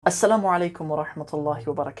Assalamu alaikum wa rahmatullahi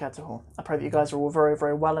wa barakatuhu. I pray that you guys are all very,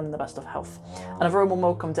 very well and in the best of health. And a very warm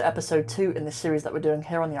welcome to episode 2 in this series that we're doing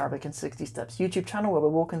here on the Arabic in 60 Steps YouTube channel, where we're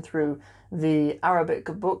walking through the Arabic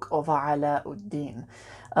book of Alauddin.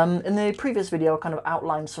 In the previous video, I kind of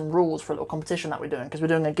outlined some rules for a little competition that we're doing, because we're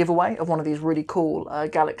doing a giveaway of one of these really cool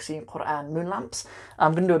Galaxy Quran moon lamps.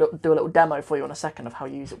 I'm going to do a little demo for you in a second of how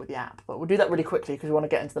you use it with the app, but we'll do that really quickly because we want to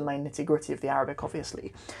get into the main nitty-gritty of the Arabic,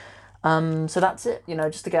 obviously. So that's it,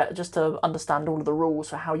 just to understand all of the rules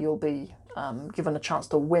for how you'll be given a chance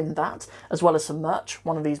to win that, as well as some merch,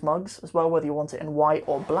 one of these mugs as well, whether you want it in white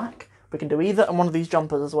or black. We can do either, and one of these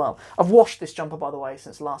jumpers as well. I've washed this jumper, by the way,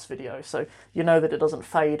 since last video, so you know that it doesn't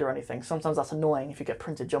fade or anything. Sometimes that's annoying if you get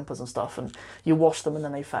printed jumpers and stuff, and you wash them and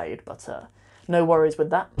then they fade, but no worries with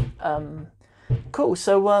that. Cool,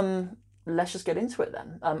 so let's just get into it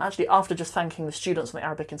then. Actually, after just thanking the students on the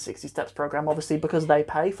Arabic in 60 Steps program, obviously because they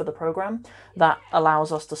pay for the program, that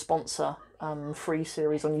allows us to sponsor free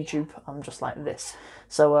series on YouTube, just like this.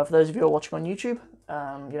 So for those of you who are watching on YouTube,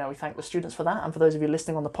 we thank the students for that, and for those of you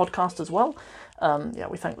listening on the podcast as well,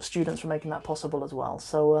 we thank the students for making that possible as well.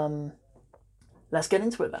 So let's get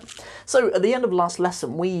into it then. So at the end of last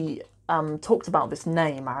lesson, we talked about this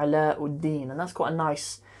name, Alauddin, and that's quite a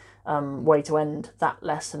nice way to end that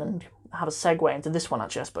lesson and have a segue into this one,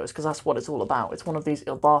 actually, I suppose, because that's what it's all about. It's one of these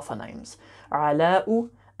Idafa names. Ala'u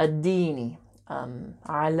ad-Dini.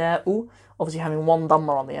 Ala'u, obviously having one Dhamma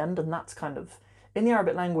on the end, and that's kind of, in the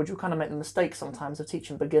Arabic language, we kind of make the mistake sometimes of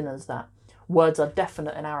teaching beginners that words are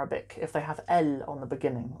definite in Arabic if they have el on the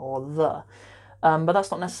beginning, or the. But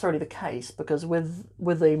that's not necessarily the case, because with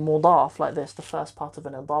a mudaf like this, the first part of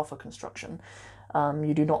an Idafa construction,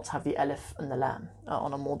 you do not have the elif and the lam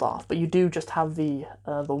on a mudaf, but you do just have the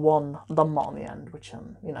one dhamma on the end, which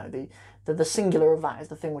the singular of that is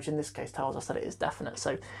the thing which in this case tells us that it is definite.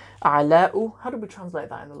 So ala'u, how did we translate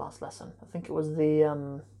that in the last lesson? I think it was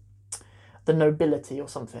the nobility or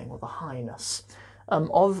something, or the highness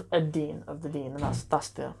of ad-din, of the deen, and that's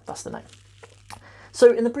the name.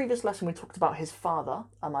 So in the previous lesson we talked about his father,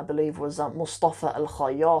 I believe was Mustafa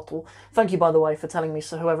al-Khayyat. Thank you, by the way, for telling me,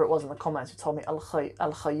 so whoever it was in the comments who told me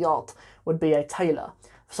al-Khayyat would be a tailor.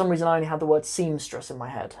 For some reason I only had the word seamstress in my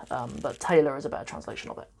head, but tailor is a better translation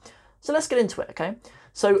of it. So let's get into it, okay?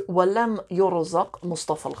 So وَلَمْ يُرْزَقْ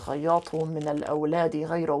مُصْطَفَى الْخَيَّاطُ مِنَ الْأَوْلَادِ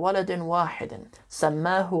غَيْرَ وَلَدٍ وَاحِدٍ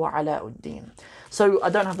سَمَّاهُ عَلَاءُ الدِّينِ. So I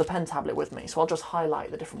don't have the pen tablet with me, so I'll just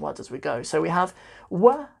highlight the different words as we go. So we have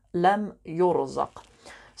وَلَمْ يُرْزَقْ.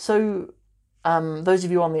 So those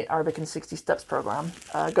of you on the Arabic in 60 Steps program,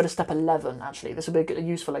 go to step 11, actually. This will be a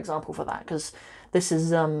useful example for that, because this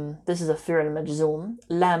is a fi'l majzoom.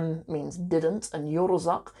 Lam means didn't, and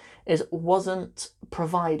yurzaq is wasn't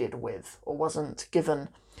provided with, or wasn't given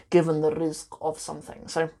the rizq of something.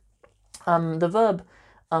 So the verb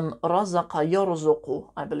razaqa yarzuqu,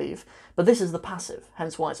 I believe, but this is the passive,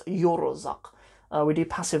 hence why it's yurzaq. We do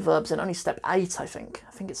passive verbs in only step 8, I think.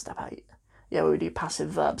 I think it's step 8. Yeah, we do passive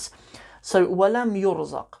verbs. So, وَلَمْ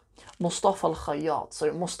يُرْزَقْ Mustafa al-Khayyat.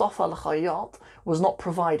 So, Mustafa al-Khayyat was not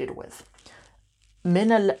provided with.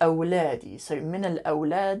 مِنَ الْأَوْلَادِ. So, مِنَ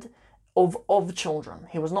الْأَوْلَادِ, of children.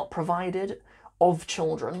 He was not provided of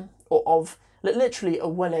children, or of, literally a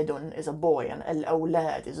waladun is a boy, and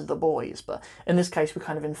al-awlad is the boys, but in this case we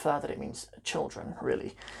kind of infer that it means children,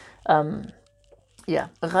 really. غَيْرَ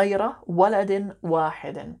وَلَدٍ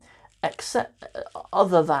وَاحِدٍ. Except,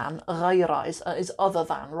 other than, غَيْرَ is other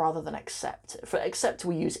than rather than except. For except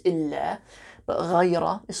we use إِلَّا, but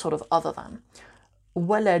غَيْرَ is sort of other than.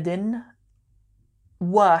 وَلَدٍ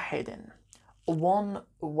وَاحِدٍ. One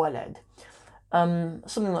walad.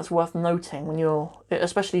 Something that's worth noting when you're,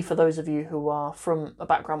 especially for those of you who are from a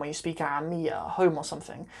background where you speak Arabic at home or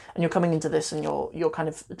something, and you're coming into this and you're kind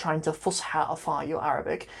of trying to fusha your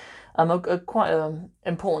Arabic. Quite an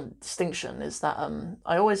important distinction is that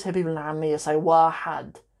I always hear people in Arabic say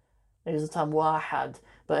wahad. They use the term wahad,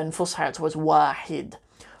 but in Fusha it's always wahid,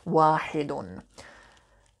 wahidun.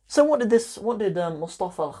 So what did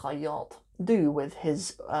Mustafa al-Khayyat do with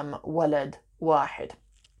his walad wahid?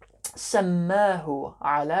 Sammahu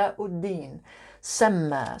Alauddin.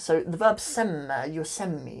 Samma. So the verb samma,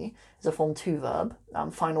 yusammi, is a form 2 verb,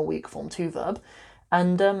 final week form 2 verb,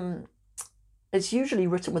 and it's usually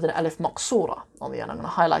written with an alif maqsura on the end. I'm going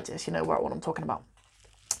to highlight it so you know what I'm talking about.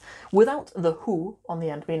 Without the hu on the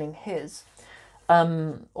end, meaning his,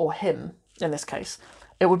 or him in this case,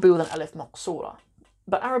 it would be with an alif maqsura.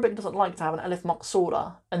 But Arabic doesn't like to have an alif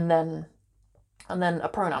maqsura and then a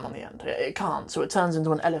pronoun on the end. It can't, so it turns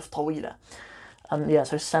into an alif tawila.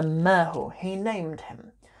 So sammahu, he named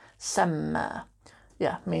him. Samma,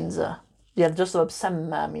 means just the verb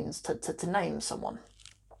samma means to name someone.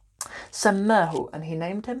 سماه, and he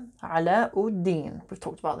named him علاء الدين. We've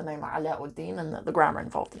talked about the name علاء الدين and the grammar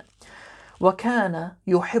involved in it. وكان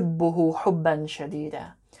يحبه حبا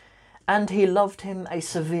شديدا, and he loved him a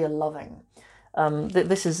severe loving.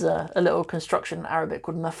 This is a little construction in Arabic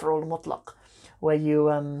called مفعول مطلق, where you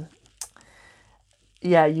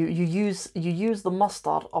use the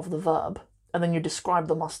masdar of the verb and then you describe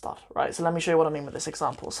the masdar, right? So let me show you what I mean with this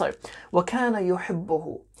example. So وكان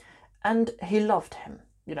يحبه, and he loved him.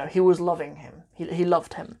 You know, he was loving him. He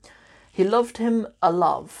loved him. He loved him a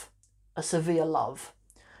love, a severe love.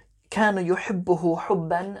 كان يحبه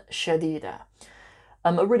حبا شديدا.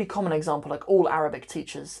 A really common example, like all Arabic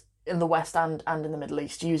teachers in the West and in the Middle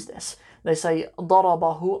East use this. They say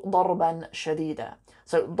ضربه ضربا شديدا.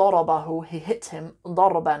 So ضربه, he hit him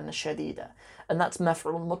ضربا شديدا. And that's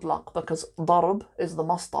مفعول مطلق because ضرب is the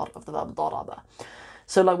masdar of the verb ضرب.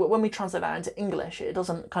 So like when we translate that into English, it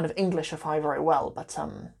doesn't kind of Englishify very well, but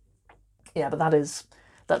but that is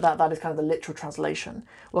kind of the literal translation.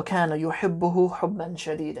 وَكَانَ يُحِبُّهُ حُبًّا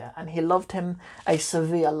شَدِيدًا, and he loved him a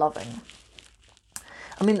severe loving.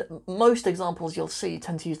 I mean, most examples you'll see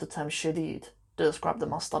tend to use the term shadid to describe the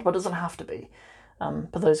masdar, but it doesn't have to be.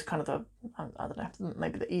 But those are kind of the, I don't know,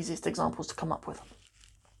 maybe the easiest examples to come up with.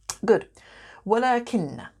 Good.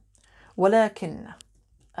 وَلَكِنَّ. وَلَكِنَّ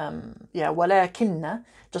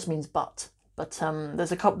just means but. But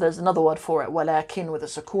there's another word for it, وَلَكِن, with a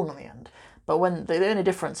sukoon on the end. But when the only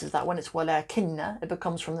difference is that when it's وَلَكِنَّ, it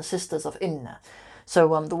becomes from the sisters of inna. So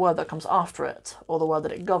the word that comes after it, or the word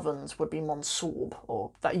that it governs, would be mansoob,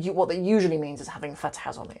 or what that usually means is having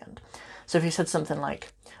fathahs on the end. So if you said something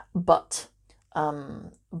like, but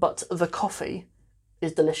the coffee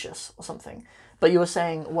is delicious, or something, but you were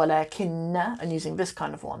saying وَلَكِنَّ, and using this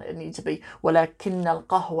kind of one, it needs to be وَلَكِنَّ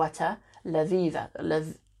الْقَهْوَةَ لَذِيذَةٌ.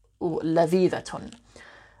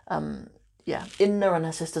 Inna and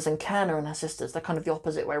her sisters and Kana and her sisters, they're kind of the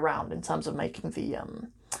opposite way around in terms of making the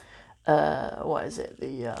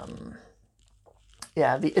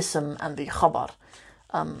the ism and the khabar,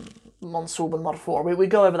 mansoob and marfu'. We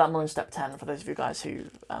go over that more in step 10 for those of you guys who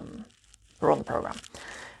are on the program.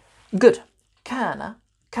 Good. Kana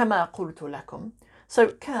kama qultu lakum. So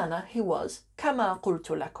kana, he was kama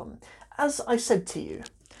qultu lakum, as I said to you,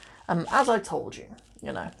 as I told you.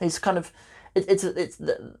 You know, he's kind of it's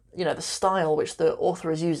the, you know, the style which the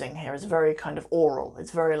author is using here is very kind of oral.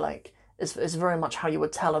 It's very like it's very much how you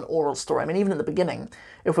would tell an oral story. I mean, even at the beginning,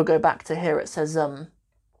 if we go back to here, it says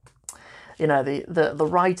you know, the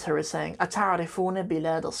writer is saying أتعرفون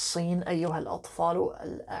بلاد الصين أيها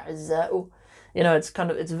الأطفال الأعزاء. You know, it's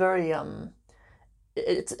kind of, it's very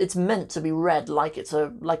it's meant to be read like it's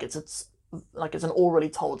an orally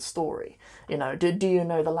told story. You know, do you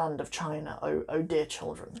know the land of China, oh dear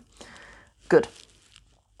children? Good.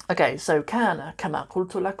 Okay, so كان كما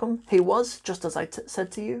قلت لكم, he was, just as I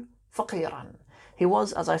said to you, فقيرا. He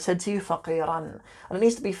was, as I said to you, فقيرا. And it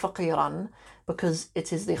needs to be فقيرا because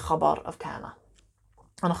it is the khabar of kana.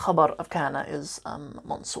 And khabar of kana is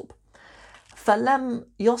mansoob. فلم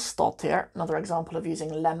يستطع, another example of using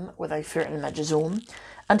لم with a fi'l majzoom,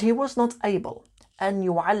 and he was not able أن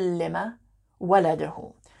يعلم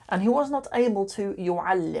ولده, and he was not able to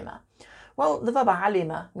يعلم. Well, the verb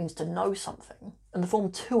alima means to know something, and the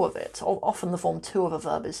form to of it, or often the form to of a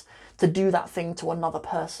verb, is to do that thing to another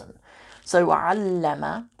person. So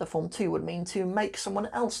allama, the form to, would mean to make someone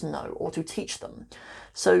else know or to teach them.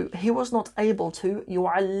 So he was not able to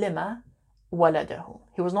يعلم ولده.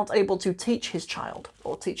 He was not able to teach his child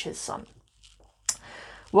or teach his son.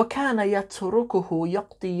 وكان يتركه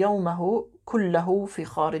يقضي يومه كله في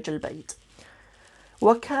خارج البيت.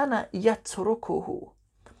 وكان يتركه.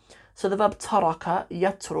 So the verb taraka,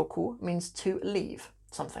 yatruku, means to leave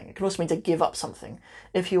something. It can also mean to give up something.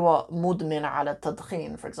 If you are mudmin ala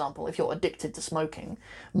tadkhin, for example, if you're addicted to smoking,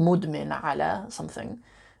 mudmin ala something,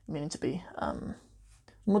 meaning to be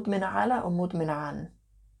mudmin ala or mudmin an?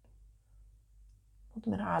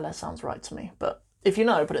 Mudmin ala sounds right to me, but if you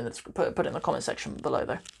know, put it in the comment section below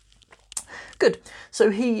though. Good. So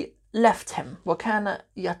he left him. وكان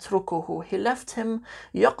يتركه. He left him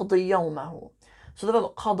يقضي يومه. So the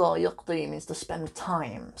verb qada yaqdi means to spend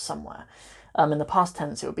time somewhere. In the past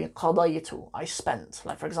tense, it would be qadaytu, I spent.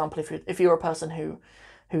 Like, for example, if you're a person who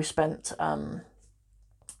spent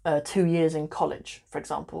 2 years in college, for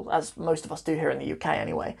example, as most of us do here in the UK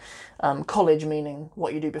anyway. College meaning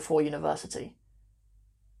what you do before university.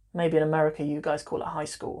 Maybe in America you guys call it high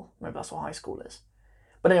school. Maybe that's what high school is.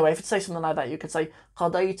 But anyway, if you say something like that, you could say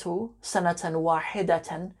قضيت سنة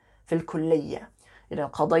واحدة في الكلية. You know,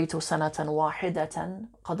 قضيت سنة واحدة,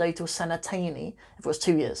 قضيت سنتين. If it was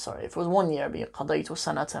 2 years, sorry. If it was 1 year, it'd be قضيت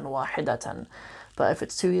سنة واحدة. But if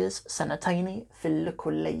it's 2 years, سنتين في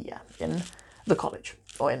الكلية, in the college,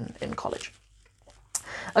 or in college.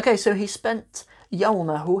 Okay, so he spent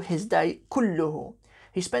يومه, his day, كله.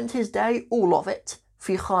 He spent his day, all of it,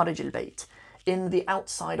 في خارج البيت, in the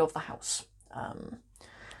outside of the house.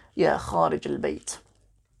 خارج البيت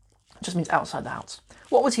just means outside the house.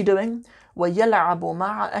 What was he doing? ويلعب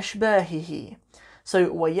مع أشباهه. So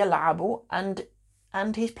ويلعب,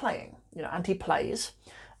 and he's playing, and he plays.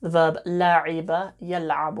 The verb لعب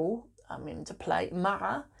يلعب, to play,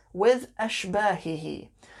 مع, with أشباهه.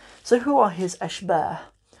 So who are his أشباه?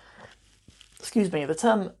 Excuse me, the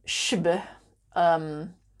term شبه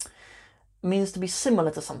means to be similar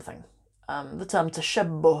to something. The term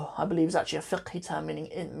tashabbuh, I believe, is actually a fiqhi term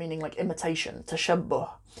meaning like imitation, tashabbuh.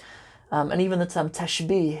 And even the term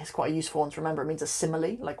tashbih is quite a useful one to remember. It means a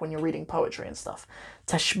simile, like when you're reading poetry and stuff.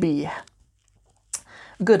 Tashbih.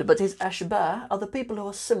 Good, but his ashbah are the people who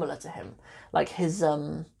are similar to him. Like his,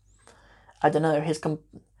 I don't know, his,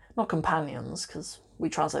 not companions, because we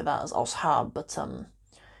translate that as ashab, but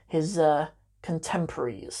his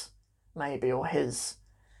contemporaries, maybe, or his...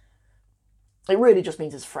 It really just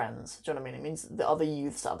means his friends. Do you know what I mean? It means the other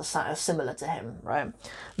youths that are similar to him, right?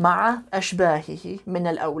 مع أشباهه من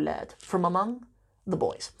الأولاد, from among the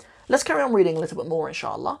boys. Let's carry on reading a little bit more,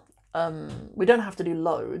 inshallah. We don't have to do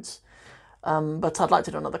loads, but I'd like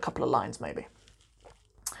to do another couple of lines, maybe.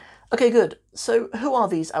 Okay, good. So who are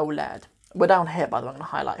these أولاد? We're down here, by the way. I'm going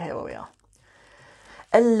to highlight here where we are.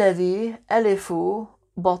 الذي ألفوا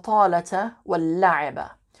بطالة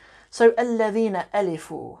واللعب. So الذين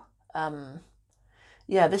ألفوا.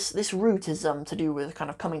 This root is to do with kind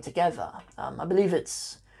of coming together. I believe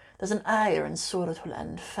there's an ayah in Surah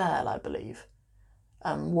Al-Anfal, I believe.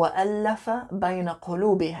 وَأَلَّفَ بَيْنَ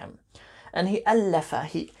قُلُوبِهِمْ. And he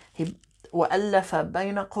وَأَلَّفَ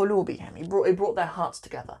بَيْنَ قُلُوبِهِمْ. He brought their hearts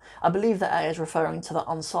together. I believe that ayah is referring to the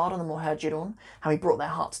Ansar and the Muhajirun, how he brought their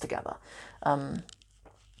hearts together. But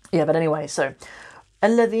anyway, so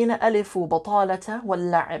الَّذِينَ أَلِفُوا بَطَالَةَ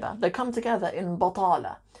وَاللَّعِبَ. They come together in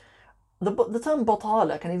batala. The term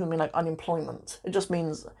batala can even mean like unemployment. It just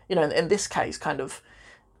means, in this case, kind of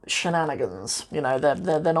shenanigans.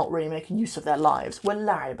 They're not really making use of their lives.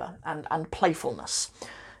 وَاللَّعِبَ, and playfulness.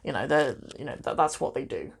 That's what they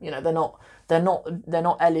do. They're not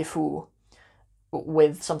alifu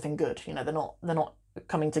with something good. They're not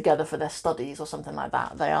coming together for their studies or something like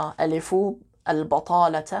that. They are alifu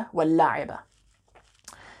al-batalata wal-la'iba.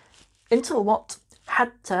 Until what?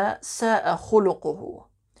 حتى ساء خلقه.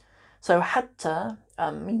 So hatta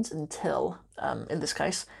means until, in this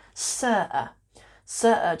case. Sa'a.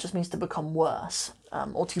 Sa'a just means to become worse,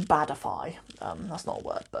 or to badify. That's not a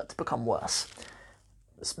word, but to become worse.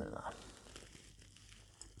 Bismillah.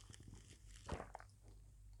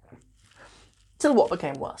 Till what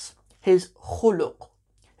became worse? His khuluq.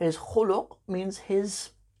 His khuluq means his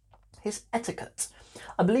etiquette.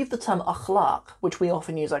 I believe the term akhlaq, which we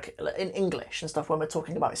often use like in English and stuff when we're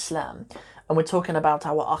talking about Islam, and we're talking about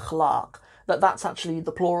our akhlaq, that's actually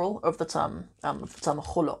the plural of the term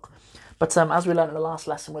khuluq. But as we learned in the last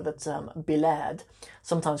lesson with the term bilad,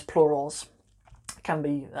 sometimes plurals can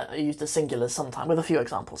be used as singulars sometimes, with a few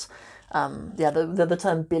examples. The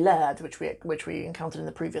term bilad, which we encountered in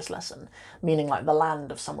the previous lesson, meaning like the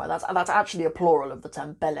land of somewhere, that's actually a plural of the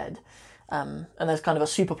term beled. And there's kind of a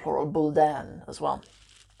super plural, buldan, as well.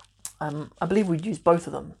 I believe we'd use both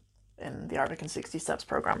of them in the Arabic in 60 Steps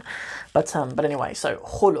program. But anyway, so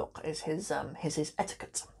khuluq is his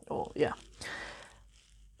etiquette,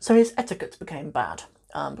 So his etiquette became bad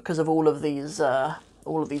because of all of these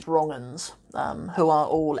wrong-uns, who are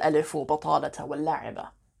all alifu batalata wal-la'iba.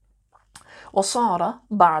 وصار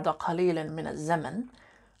بعد قليل من الزمن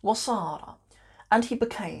وصار, and he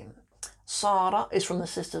became. Sara is from the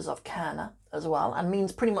sisters of Kana as well, and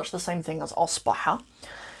means pretty much the same thing as أصبح.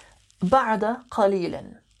 بعد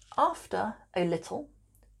قليل, after a little,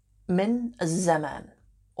 من الزمان,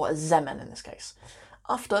 or الزمن in this case,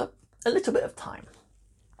 after a little bit of time.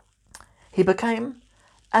 He became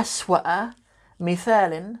أسوأ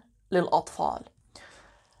مثال للأطفال.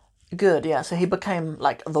 Good, yeah, so he became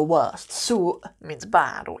like the worst. Su means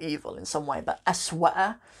bad or evil in some way, but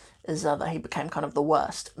أسوأ is that he became kind of the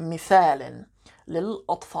worst. مثال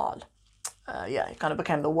للأطفال. He kind of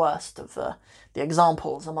became the worst of the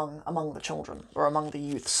examples among the children, or among the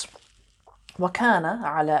youths. وكان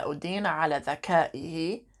علاء الدين على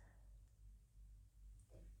ذكائه.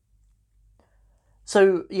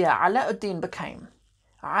 So, علاء الدين became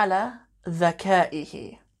على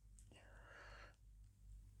ذكائه.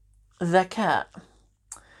 ذكاء.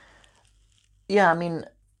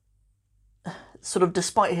 Sort of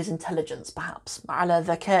despite his intelligence, perhaps. على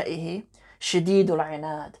ذكائه, شديد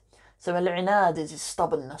العناد. So العناد is his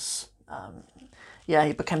stubbornness.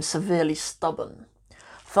 He became severely stubborn.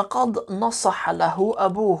 فقد نصح له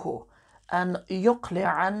أبوه أن يقلع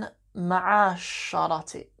عن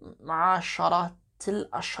معاشرة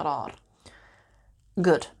الأشرار.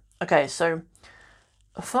 Good. Okay, so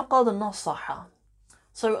فقد نصح.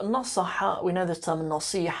 So نصح, we know this term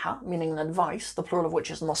نصيحة, meaning an advice, the plural of which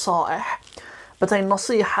is نصائح. But a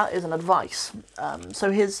نصيحة is an advice.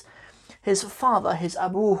 So his father, his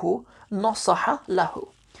أبوه, نصح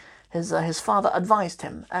له. His father advised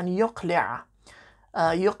him, and يقلع.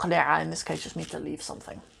 يقلع in this case just means to leave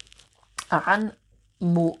something. عن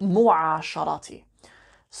معاشرتي.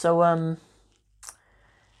 So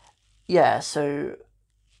so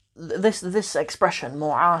this expression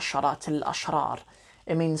معاشرة الأشرار,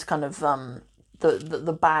 it means kind of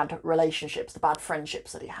the bad relationships, the bad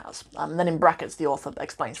friendships that he has. And then in brackets the author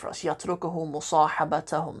explains for us يتركه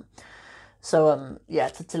مصاحبتهم. So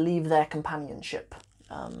to leave their companionship.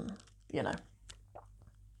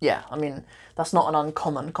 I mean, that's not an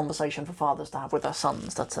uncommon conversation for fathers to have with their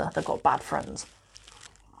sons, that they've got bad friends.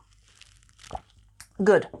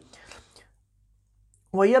 Good.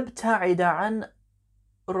 ويبتعد عن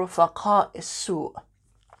رفقاء السوء.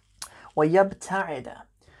 ويبتعد.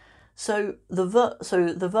 So the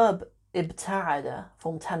verb ابتعد,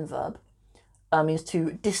 form 10 verb, means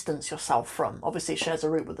to distance yourself from. Obviously it shares a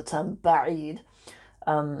root with the term بعيد.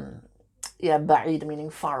 بعيد meaning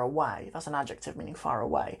far away. That's an adjective meaning far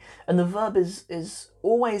away. And the verb is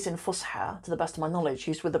always in Fusha, to the best of my knowledge,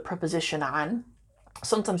 used with the preposition عن.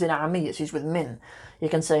 Sometimes in Arami it's used with min. You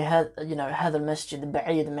can say, هذا المسجد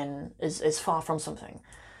بعيد من is far from something.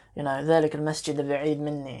 ذلك المسجد بعيد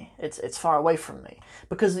مني. It's far away from me.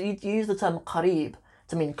 Because you use the term قريب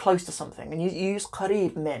to mean close to something, and you use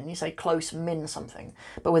قريب min, you say close min something.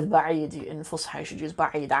 But with بعيد in Fusha you should use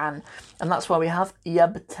بعيد عن, and that's why we have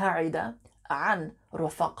يبتعد عن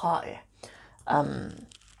رفقائه.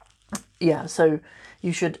 So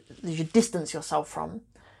you should distance yourself from.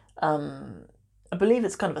 I believe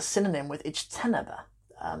it's kind of a synonym with اجتنب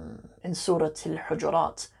in Surah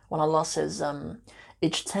Al-Hujurat, when Allah says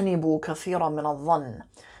اجتنبوا كثيرا من الظن,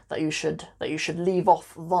 that you should leave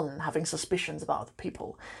off dhann, having suspicions about other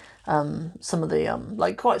people. Some of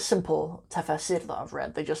the quite simple tafasir that I've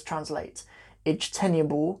read, they just translate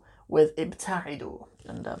اجتنبوا with ibta'idu,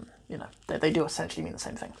 and they do essentially mean the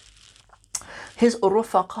same thing. His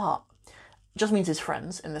rufaqa just means his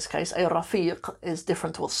friends in this case. A rafiq is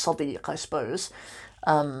different to a sadiq, I suppose.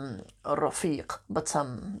 Rafiq, but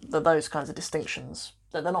those kinds of distinctions,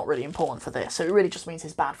 they're not really important for this. So it really just means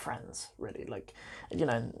his bad friends, really. That's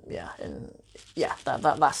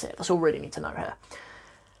it. That's all we really need to know here.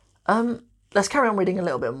 Let's carry on reading a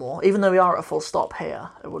little bit more. Even though we are at a full stop here,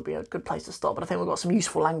 it would be a good place to stop, but I think we've got some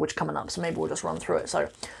useful language coming up, so maybe we'll just run through it. So,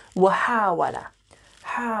 وحاول.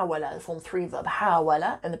 حاول, the form 3 verb.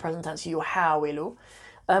 حاول, in the present tense, يحاول,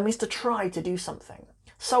 means to try to do something.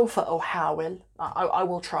 سوف أحاول, I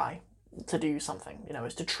will try to do something.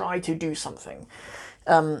 Is to try to do something.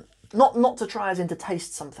 Not to try as in to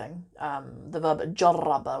taste something. The verb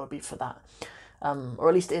جرب would be for that. Or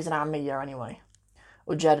at least it is an عامية anyway.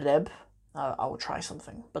 أجرب, I will try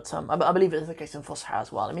something. But I believe it is the case in Fusha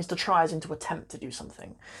as well. It means to try as in to attempt to do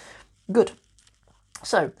something. Good.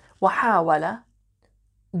 So, وحاول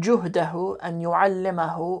جهده أن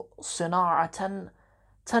يعلمه صناعة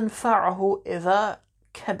تنفعه إذا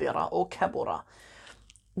كبر or كبر.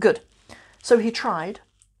 Good. So he tried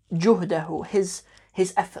جهده, his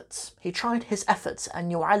efforts. He tried his efforts, أن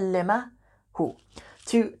يعلمه,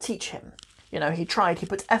 to teach him. He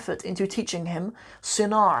put effort into teaching him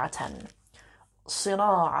صناعة.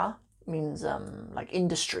 صناعة means like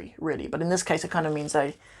industry, really, but in this case it kind of means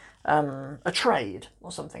a trade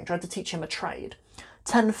or something. Tried to teach him a trade.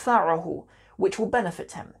 تنفعه, which will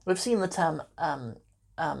benefit him. We've seen the term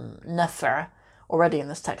نفع already in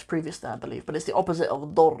this text previously, I believe, but it's the opposite of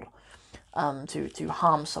ضر, to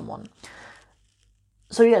harm someone.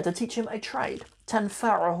 So to teach him a trade.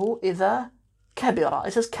 تنفعه إذا كبر.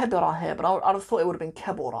 It says كبر here, but I thought it would have been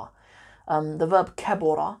كبر. The verb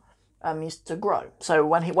كبر means to grow. So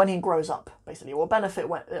when he grows up, basically, it will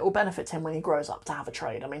benefit him when he grows up to have a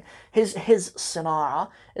trade. I mean, his sinara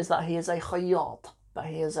is that he is a khayyat, that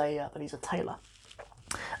he's a tailor,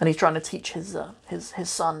 and he's trying to teach his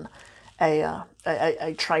son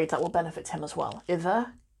a trade that will benefit him as well. إذا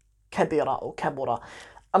كبر or كبر.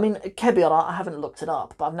 I mean, كبر, I haven't looked it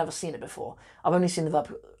up, but I've never seen it before. I've only seen the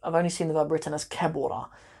verb written as كبر,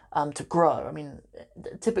 to grow. I mean,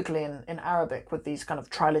 typically in Arabic, with these kind of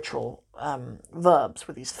triliteral verbs,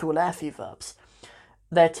 with these thulathi verbs,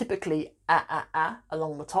 they're typically a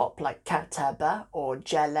along the top, like kataba or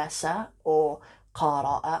jalasa or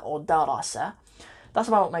qara'a or darasa. That's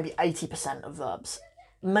about maybe 80% of verbs.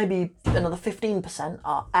 Maybe another 15%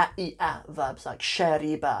 are a verbs like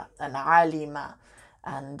shariba and alima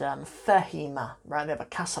and fahima, right? They have a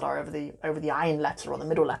kasra over the ayn letter or the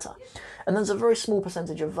middle letter. And there's a very small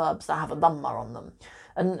percentage of verbs that have a dhamma on them.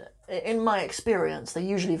 And in my experience, they're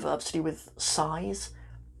usually verbs to do with size.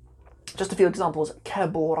 Just a few examples: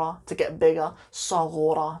 kabura, to get bigger;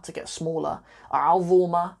 saghura, to get smaller;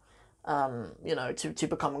 azuma, to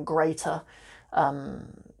become greater.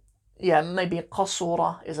 Maybe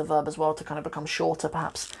qasura is a verb as well, to kind of become shorter,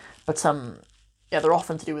 perhaps. But they're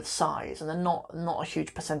often to do with size, and they're not a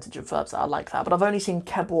huge percentage of verbs that are like that. But I've only seen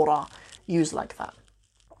kabura used like that.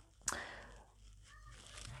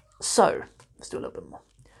 So let's do a little bit more.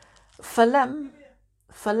 فلم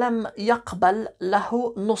يقبل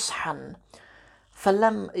له نصحا.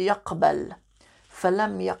 فلم يقبل,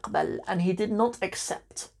 and he did not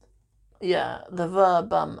accept. Yeah, the verb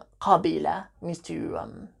qabila means to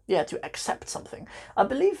accept something. I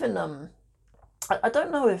believe in I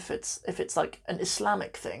don't know if it's like an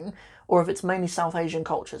Islamic thing or if it's mainly South Asian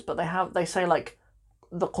cultures, but they say like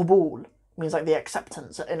the qabul means like the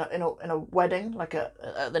acceptance in a wedding, like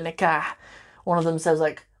the nikah. One of them says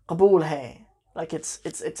like qabul hai, like it's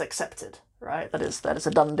accepted, right? That is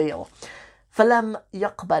a done deal. فلم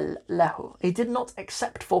يقبل له, he did not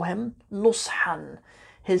accept for him nushan,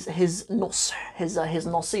 his nush, his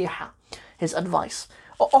nasiha, his advice.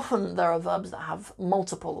 Often there are verbs that have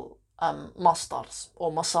multiple masdars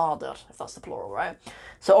or masadir, if that's the plural, right?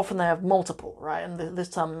 So often they have multiple, right? And this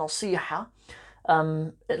term nasiha,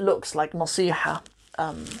 it looks like nasiha,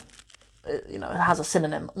 it has a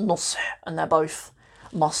synonym nush, and they're both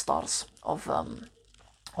masdars of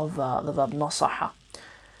the verb nasaha.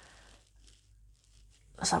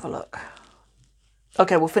 Let's have a look.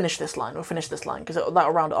 Okay, we'll finish this line because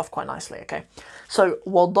that'll round it off quite nicely, okay? So,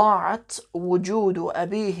 وَضَاعَتْ وُجُودُ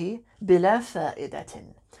أَبِيهِ بِلَا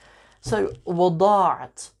فَائِدَةٍ. So,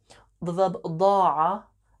 وَضَاعَتْ, the verb ضَاعَ,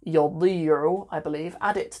 يَضِيعُ, I believe.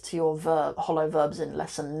 Add it to your hollow verbs in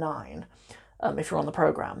lesson 9, if you're on the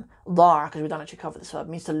program. ضَاعَ, because we don't actually cover this verb,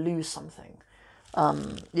 means to lose something.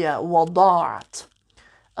 وَضَاعَتْ.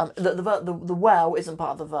 The waw isn't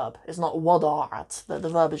part of the verb. It's not wada'at. The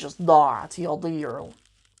verb is just da'at, yadiru.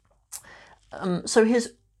 So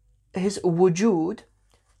his wujud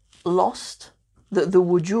lost, the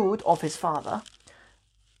wujud of his father.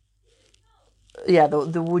 Yeah,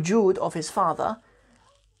 the wujud of his father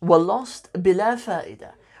were lost bila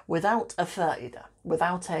fa'ida, without a fa'ida,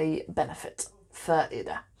 without a benefit.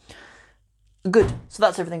 Fa'ida. Good, so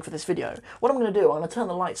that's everything for this video. What I'm going to do, I'm going to turn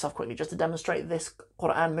the lights off quickly just to demonstrate this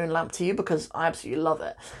Quran moon lamp to you because I absolutely love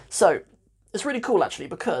it. So, it's really cool actually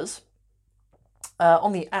because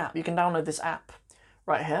on the app, you can download this app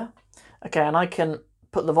right here. Okay, and I can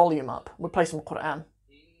put the volume up. We'll play some Quran.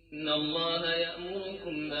 إن الله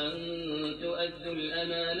يأمركم أن تؤدوا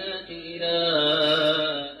الأمانات إلى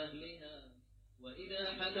أهلها وإذا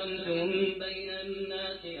حكمتم بين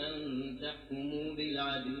الناس أن تحكموا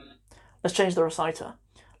بالعدل. Let's change the reciter.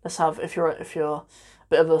 Let's have, if you're a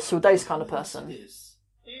bit of a Sudais kind of person.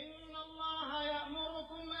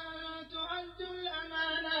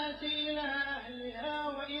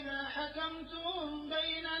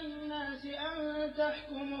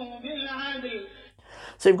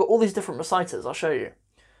 So you've got all these different reciters, I'll show you.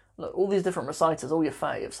 Look, all these different reciters, all your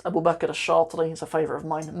faves. Abu Bakr al-Shatri is a favourite of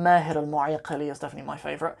mine. Mahir al-Mu'ayqili is definitely my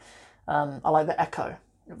favourite. I like the echo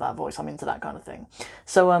of that voice. I'm into that kind of thing.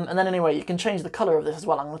 So, and then anyway, you can change the colour of this as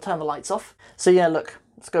well. I'm going to turn the lights off. So yeah, look,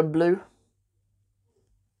 let's go blue.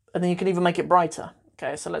 And then you can even make it brighter.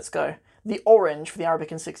 Okay, so let's go. The orange for the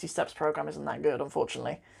Arabic in 60 Steps program isn't that good,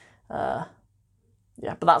 unfortunately. Yeah,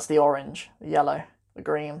 but that's the orange, the yellow, the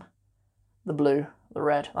green, the blue, the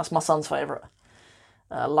red. That's my son's favourite.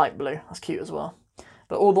 Light blue, that's cute as well.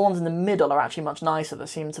 But all the ones in the middle are actually much nicer. They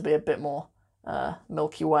seem to be a bit more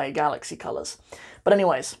Milky Way galaxy colours. But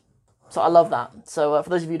anyways, so I love that. So for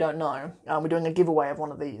those of you who don't know, we're doing a giveaway of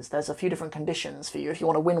one of these. There's a few different conditions for you if you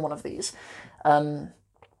want to win one of these. You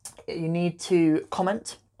need to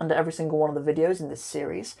comment under every single one of the videos in this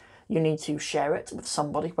series. You need to share it with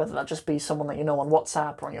somebody, whether that just be someone that you know on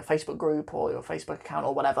WhatsApp or on your Facebook group or your Facebook account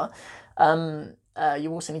or whatever.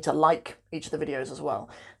 You also need to like each of the videos as well.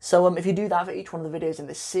 So if you do that for each one of the videos in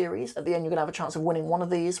this series, at the end you're going to have a chance of winning one of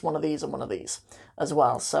these, and one of these as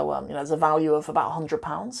well. So there's a value of about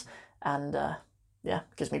 £100, and yeah,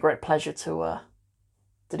 it gives me great pleasure to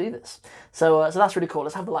do this. So that's really cool.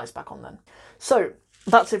 Let's have the lights back on then. So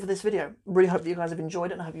that's it for this video. Really hope that you guys have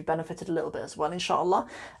enjoyed it, and I hope you benefited a little bit as well, inshallah.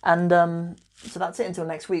 And so that's it until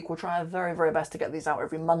next week. We'll try our very, very best to get these out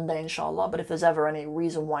every Monday, inshallah. But if there's ever any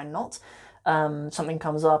reason why not, something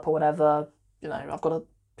comes up or whatever, you know, I've got to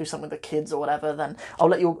do something with the kids or whatever, then I'll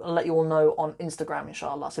let you all know on Instagram,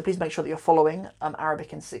 inshallah. So please make sure that you're following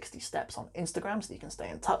Arabic in 60 Steps on Instagram so you can stay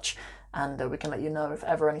in touch, and we can let you know if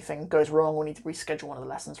ever anything goes wrong or we need to reschedule one of the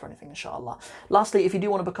lessons or anything, inshallah. Lastly, if you do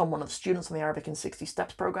want to become one of the students on the Arabic in 60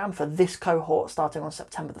 Steps program for this cohort starting on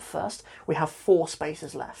September the 1st, we have 4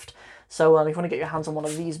 spaces left. So if you want to get your hands on one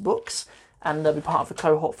of these books and be part of the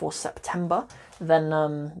cohort for September, then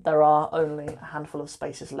there are only a handful of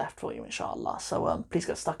spaces left for you, inshallah. So please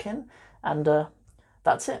get stuck in, and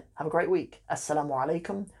that's it. Have a great week. Assalamu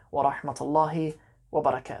alaikum wa rahmatullahi wa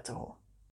barakatuhu.